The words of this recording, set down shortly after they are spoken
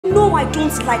know I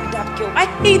don't like that girl. I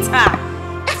hate her.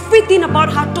 Everything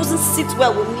about her doesn't sit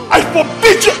well with me. I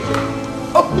forbid you!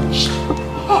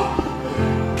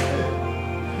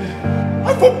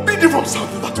 I forbid you from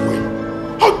sounding that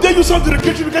way. How dare you sound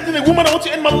derogatory regarding a woman I want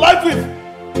to end my life with?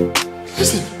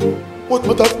 Listen, what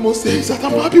that must say is that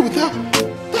I'm happy with her.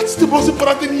 That's the most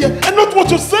important thing here, and not what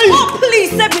you're saying. Oh,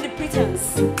 please, save me the pretense.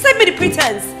 Save me the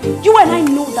pretense. You and I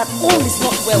know that all is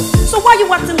not well. So why are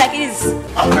you acting like it is?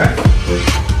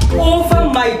 Okay. Over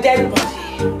my dead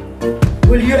body,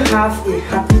 will you have a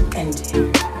happy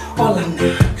ending?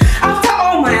 Olana, after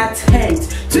all my attempts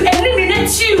to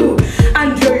eliminate you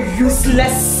and your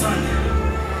useless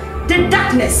son, the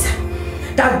darkness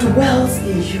that dwells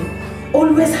in you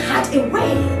always had a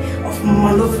way of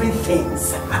maneuvering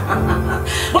things.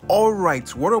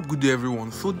 Alright, what up good day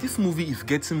everyone? So this movie is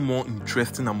getting more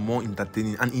interesting and more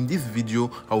entertaining, and in this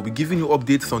video I will be giving you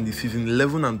updates on the season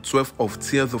 11 and 12 of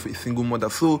Tears of a Single Mother.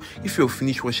 So if you're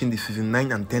finished watching the season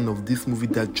 9 and 10 of this movie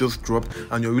that just dropped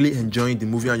and you're really enjoying the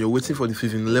movie and you're waiting for the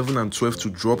season 11 and 12 to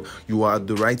drop, you are at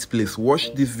the right place.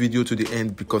 Watch this video to the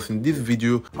end, because in this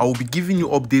video I will be giving you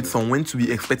updates on when to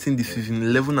be expecting the season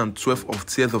 11 and 12 of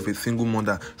Tears of a Single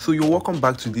Mother. So you're welcome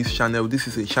back to this channel. This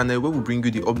is a channel where we bring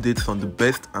you the updates on the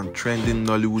best and trending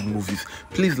Nollywood movies.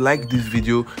 Please like this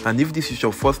video, and if this is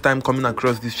your first time coming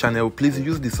across this channel, please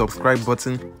use the subscribe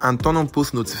button and turn on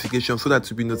post notifications so that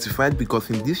you'll be notified, because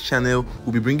in this channel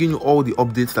we'll be bringing you all the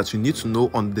updates that you need to know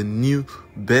on the new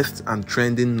best and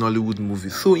trending Nollywood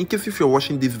movies. So in case if you're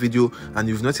watching this video and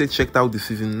you've not yet checked out the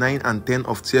season 9 and 10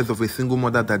 of Tears of a Single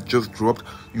Mother that just dropped,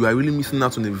 you are really missing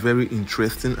out on a very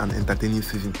interesting and entertaining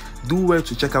season. Do well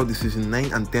to check out the season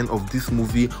 9 and 10 of this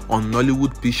movie on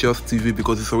Nollywood Pictures TV,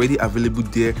 because it's already available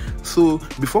there. So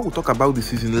before we talk about the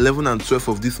season 11 and 12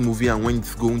 of this movie and when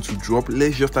it's going to drop,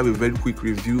 let's just have a very quick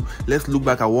review. Let's look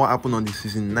back at what happened on the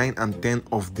season 9 and 10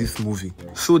 of this movie.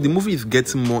 So the movie is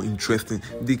getting more interesting.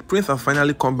 The prince has finally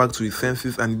come back to his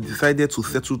senses and he decided to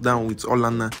settle down with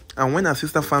Olana. And when her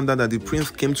sister found out that the prince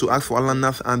came to ask for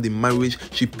Olana's hand in marriage,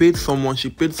 she paid some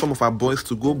of her boys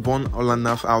to go burn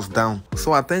Olana's house down.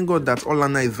 So I thank God that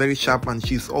Olana is very sharp and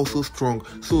she's also strong.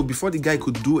 So before the guy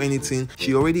could do anything,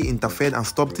 she already interfered and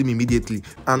stopped him immediately.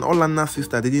 And Olana's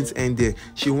sister didn't end there.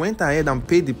 She went ahead and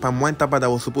paid the palm wine tapa that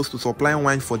was supposed to supply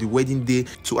wine for the wedding day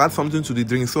to add something to the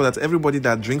drink, so that everybody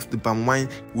that drinks the palm wine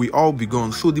will all be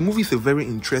gone. So the movie is a very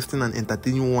interesting and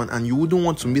entertaining one, and you wouldn't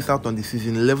want to miss out on the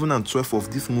season 11 and 12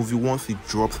 of this movie once it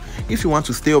drops. If you want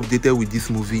to stay updated with this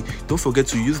movie, don't forget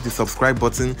to use the subscribe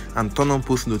button and turn on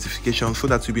post notifications so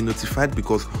that you'll be notified,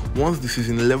 because once the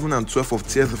season 11 and 12 of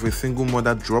Tears of a Single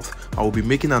Mother drops, I will be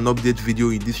making an update video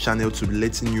in this channel to be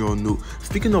letting you all know.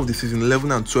 Speaking of the season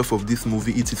 11 and 12 of this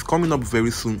movie, it is coming up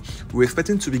very soon. We're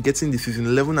expecting to be getting the season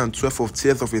 11 and 12 of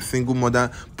Tears of a Single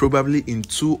Mother probably in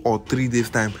 2 or 3 days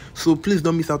time. So please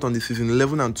don't miss out on the season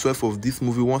 11 and 12 of this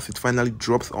movie once it finally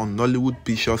drops on Nollywood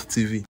Pictures TV.